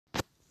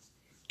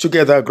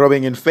Together,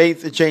 growing in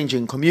faith,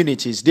 changing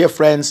communities. Dear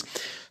friends,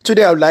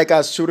 today I would like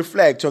us to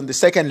reflect on the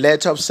second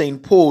letter of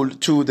St. Paul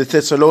to the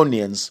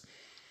Thessalonians.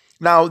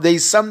 Now, there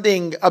is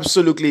something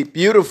absolutely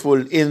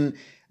beautiful in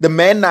the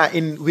manner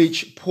in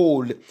which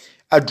Paul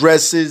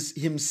addresses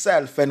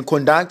himself and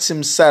conducts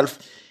himself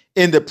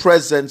in the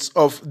presence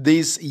of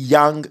this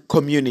young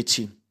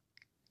community.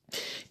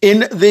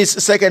 In this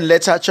second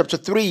letter, chapter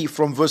 3,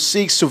 from verse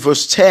 6 to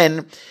verse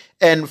 10,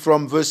 and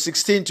from verse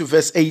 16 to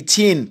verse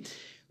 18,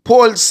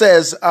 Paul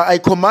says, I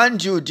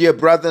command you, dear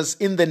brothers,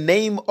 in the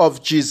name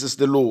of Jesus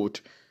the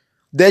Lord,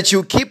 that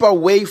you keep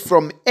away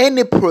from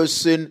any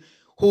person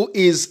who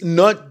is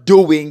not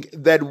doing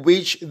that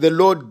which the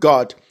Lord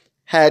God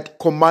had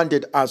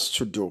commanded us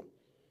to do.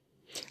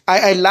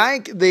 I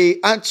like the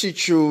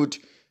attitude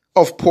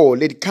of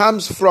Paul. It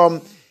comes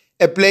from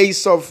a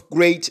place of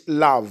great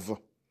love.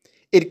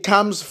 It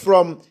comes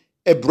from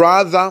a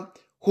brother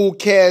who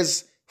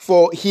cares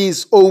for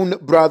his own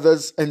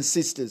brothers and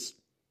sisters.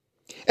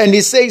 And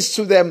he says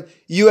to them,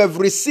 you have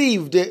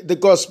received the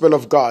gospel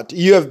of God.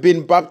 You have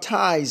been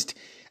baptized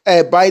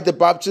by the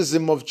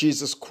baptism of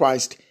Jesus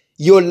Christ.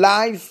 Your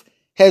life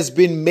has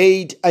been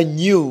made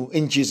anew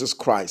in Jesus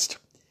Christ.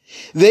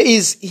 There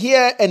is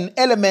here an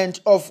element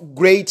of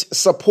great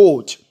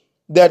support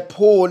that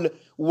Paul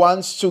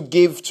wants to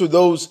give to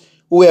those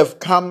who have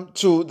come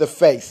to the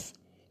faith.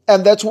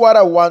 And that's what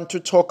I want to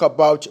talk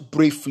about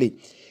briefly.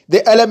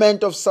 The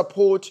element of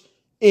support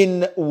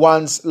in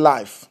one's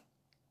life.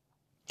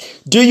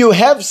 Do you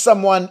have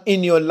someone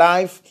in your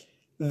life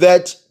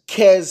that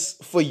cares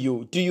for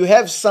you? Do you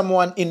have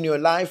someone in your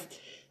life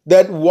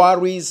that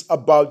worries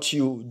about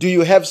you? Do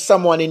you have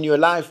someone in your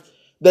life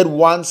that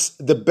wants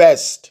the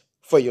best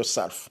for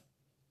yourself?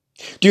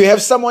 Do you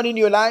have someone in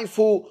your life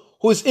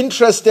who's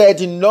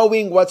interested in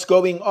knowing what's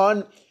going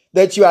on,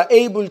 that you are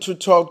able to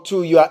talk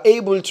to, you are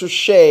able to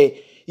share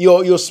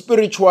your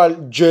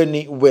spiritual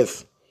journey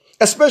with,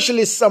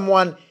 especially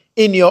someone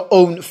in your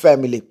own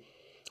family?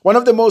 One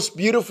of the most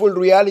beautiful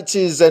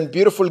realities and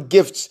beautiful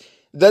gifts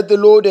that the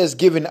Lord has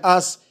given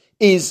us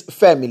is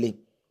family.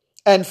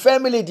 And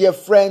family, dear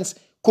friends,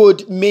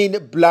 could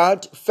mean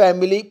blood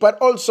family, but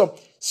also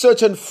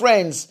certain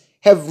friends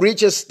have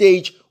reached a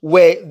stage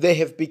where they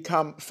have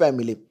become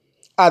family.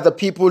 Other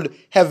people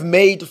have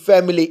made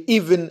family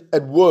even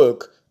at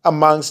work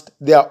amongst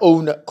their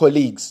own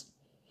colleagues.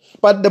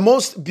 But the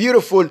most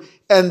beautiful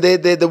and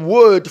the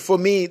word for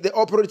me, the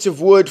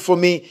operative word for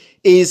me,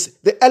 is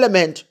the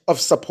element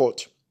of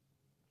support.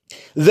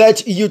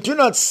 That you do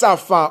not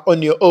suffer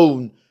on your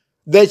own,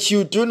 that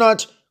you do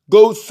not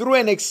go through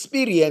an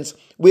experience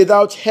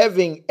without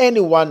having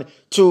anyone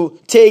to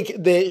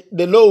take the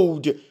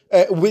load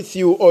with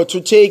you, or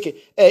to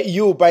take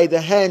you by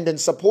the hand and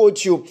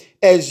support you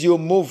as you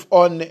move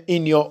on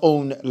in your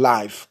own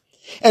life.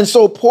 And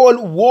so Paul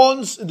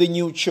warns the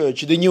new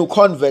church, the new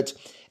convert,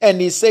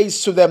 and he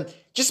says to them,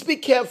 just be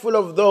careful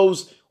of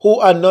those who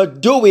are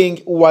not doing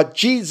what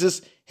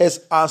Jesus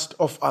has asked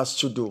of us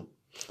to do.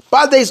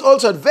 But there is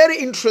also a very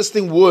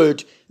interesting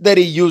word that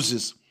he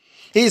uses.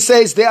 He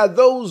says there are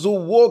those who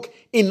walk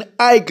in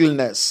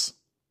idleness.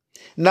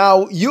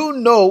 Now, you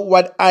know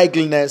what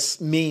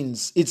idleness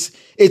means. It's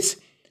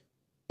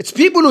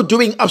people who are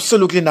doing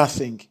absolutely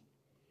nothing.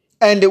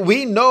 And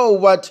we know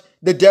what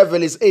the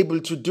devil is able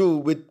to do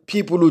with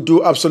people who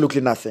do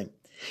absolutely nothing.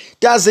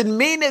 Does it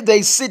mean that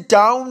they sit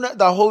down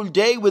the whole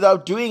day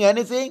without doing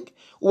anything?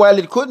 Well,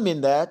 it could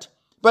mean that.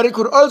 But it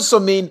could also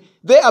mean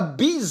they are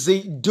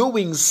busy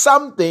doing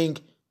something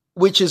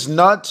which is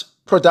not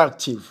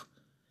productive.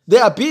 They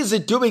are busy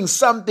doing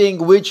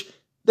something which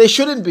they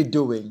shouldn't be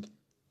doing.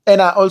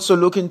 And I also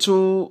look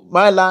into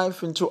my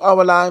life, into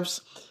our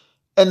lives,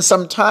 and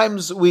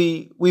sometimes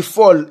we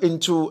fall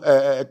into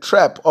a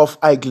trap of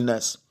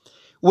idleness,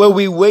 where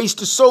we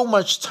waste so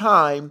much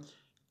time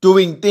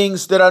doing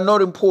things that are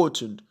not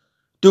important,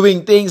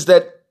 doing things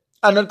that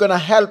are not going to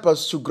help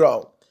us to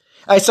grow.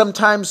 I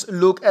sometimes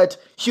look at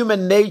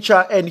human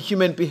nature and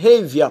human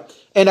behavior,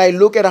 and I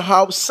look at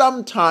how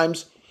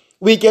sometimes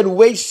we can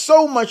waste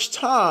so much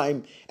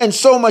time and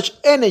so much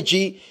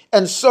energy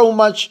and so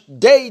much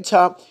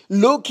data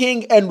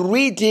looking and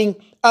reading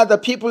other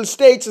people's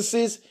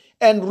statuses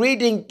and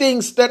reading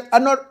things that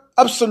are not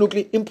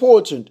absolutely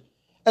important.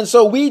 And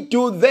so we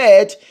do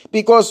that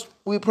because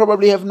we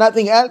probably have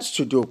nothing else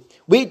to do.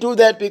 We do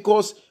that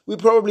because we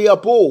probably are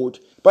bored.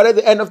 But at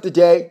the end of the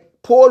day,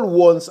 Paul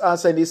warns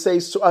us and he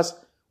says to us,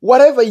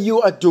 whatever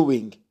you are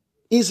doing,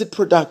 is it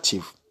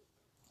productive?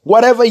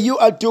 Whatever you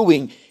are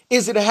doing,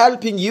 is it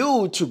helping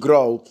you to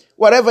grow?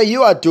 Whatever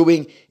you are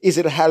doing, is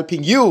it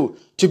helping you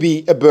to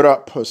be a better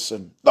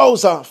person?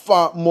 Those are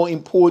far more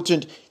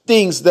important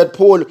things that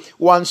Paul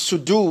wants to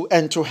do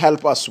and to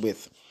help us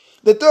with.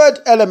 The third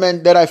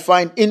element that I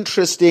find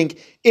interesting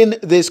in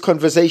this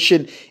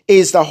conversation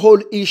is the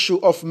whole issue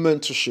of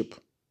mentorship.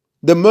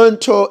 The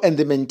mentor and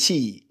the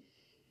mentee.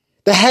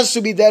 There has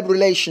to be that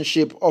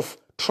relationship of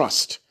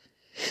trust.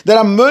 That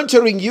I'm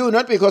mentoring you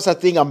not because I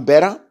think I'm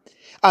better.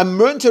 I'm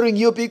mentoring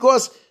you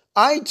because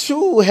I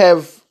too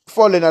have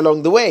fallen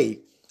along the way.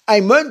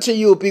 I mentor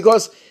you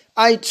because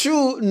I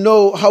too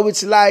know how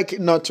it's like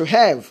not to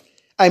have.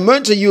 I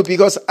mentor you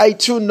because I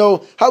too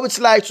know how it's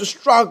like to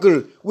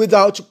struggle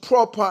without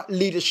proper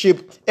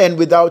leadership and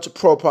without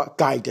proper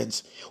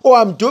guidance. Or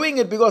I'm doing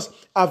it because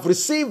I've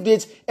received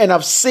it and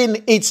I've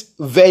seen its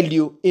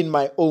value in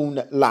my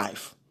own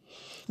life.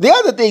 The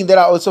other thing that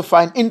I also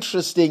find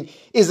interesting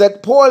is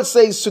that Paul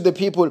says to the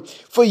people,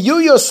 for you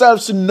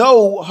yourselves to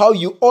know how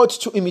you ought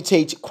to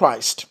imitate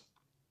Christ.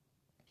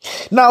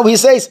 Now he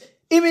says,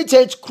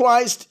 imitate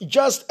Christ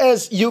just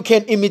as you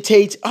can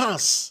imitate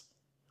us.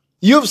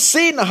 You've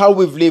seen how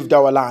we've lived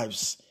our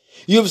lives.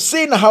 You've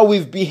seen how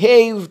we've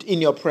behaved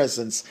in your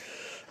presence.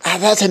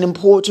 And that's an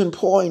important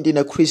point in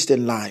a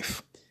Christian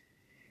life.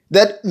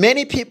 That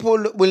many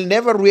people will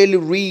never really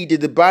read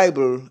the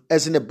Bible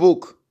as in a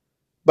book,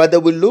 but they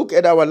will look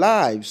at our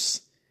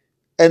lives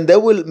and they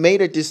will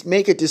make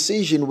a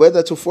decision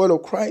whether to follow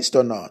Christ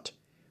or not.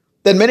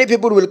 Then many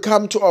people will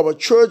come to our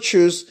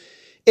churches.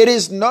 It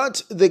is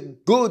not the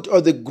good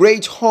or the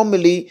great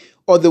homily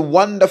or the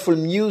wonderful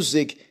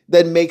music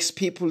that makes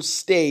people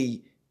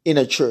stay in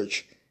a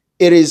church.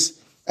 It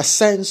is a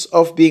sense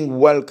of being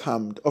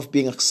welcomed, of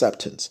being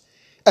accepted.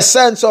 A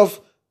sense of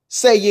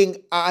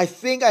saying, I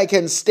think I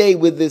can stay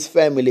with this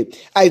family.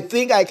 I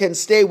think I can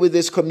stay with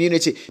this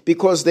community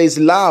because there's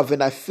love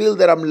and I feel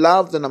that I'm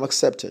loved and I'm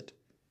accepted.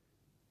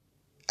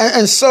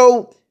 And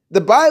so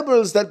the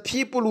Bibles that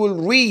people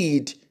will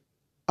read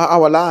are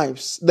our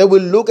lives. They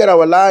will look at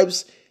our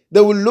lives.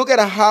 They will look at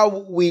how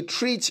we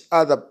treat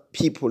other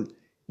people.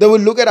 They will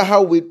look at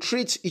how we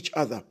treat each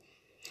other,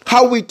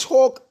 how we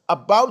talk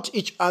about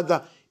each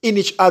other in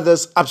each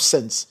other's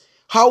absence,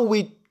 how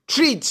we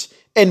treat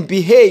and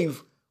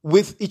behave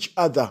with each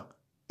other,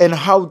 and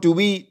how do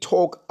we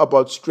talk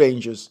about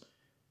strangers.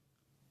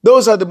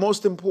 Those are the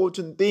most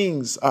important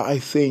things, I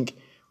think.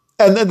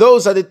 And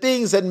those are the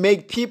things that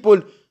make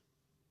people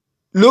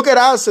look at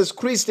us as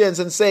Christians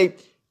and say,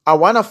 I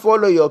want to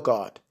follow your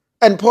God.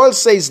 And Paul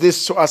says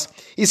this to us.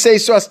 He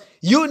says to us,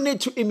 you need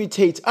to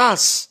imitate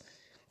us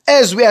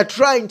as we are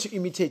trying to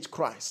imitate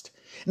Christ.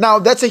 Now,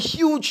 that's a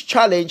huge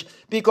challenge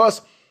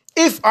because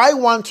if I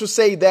want to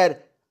say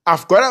that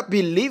I've got to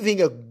be living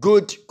a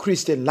good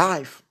Christian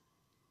life,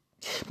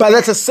 but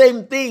that's the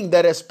same thing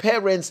that as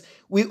parents,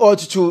 we ought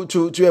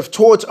to have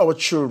taught our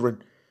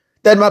children.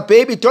 That my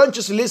baby, don't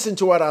just listen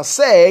to what I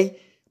say,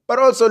 but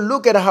also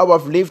look at how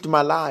I've lived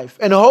my life.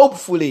 And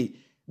hopefully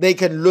they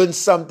can learn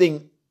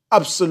something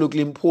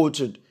absolutely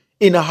important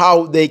in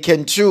how they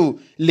can too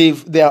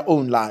live their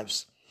own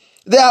lives.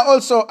 There are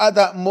also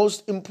other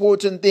most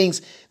important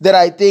things that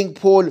I think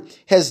Paul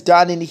has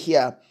done in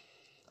here.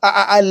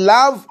 I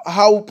love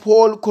how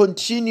Paul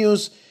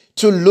continues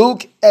to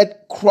look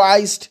at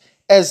Christ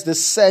as the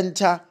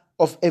center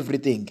of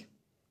everything.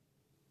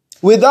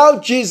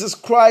 Without Jesus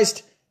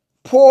Christ,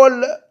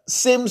 Paul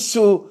seems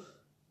to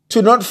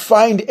not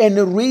find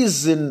any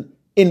reason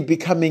in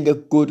becoming a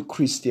good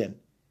Christian.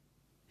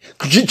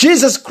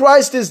 Jesus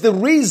Christ is the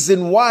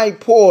reason why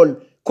Paul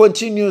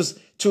continues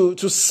to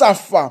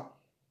suffer,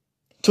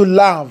 to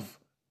love,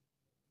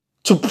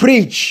 to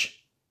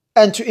preach,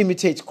 and to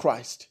imitate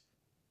Christ.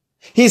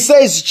 He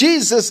says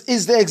Jesus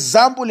is the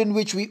example in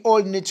which we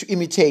all need to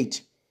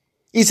imitate.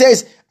 He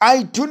says,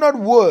 I do not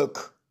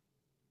work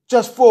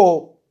just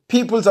for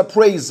people's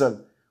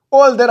appraisal.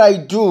 All that I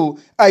do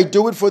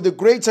it for the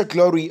greater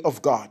glory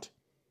of God.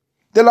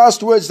 The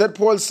last words that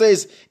Paul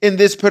says in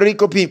this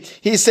pericope,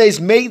 he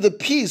says, may the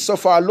peace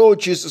of our Lord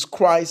Jesus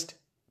Christ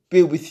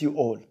be with you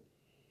all.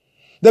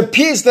 The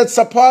peace that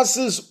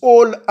surpasses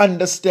all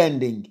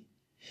understanding.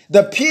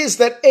 The peace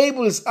that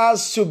enables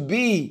us to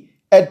be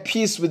at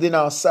peace within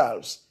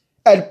ourselves,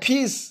 at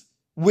peace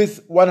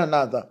with one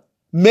another.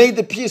 May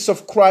the peace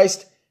of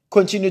Christ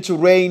continue to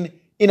reign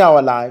in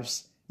our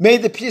lives. May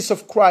the peace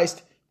of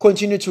Christ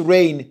continue to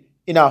reign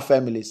in our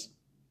families.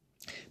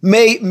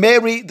 May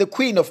Mary, the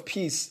Queen of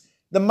Peace,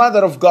 the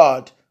Mother of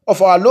God,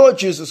 of our Lord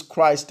Jesus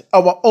Christ,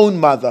 our own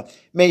mother,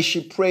 may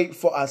she pray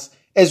for us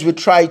as we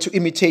try to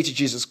imitate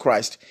Jesus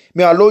Christ.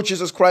 May our Lord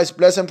Jesus Christ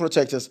bless and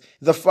protect us,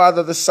 the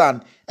Father, the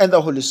Son, and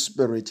the Holy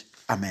Spirit.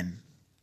 Amen.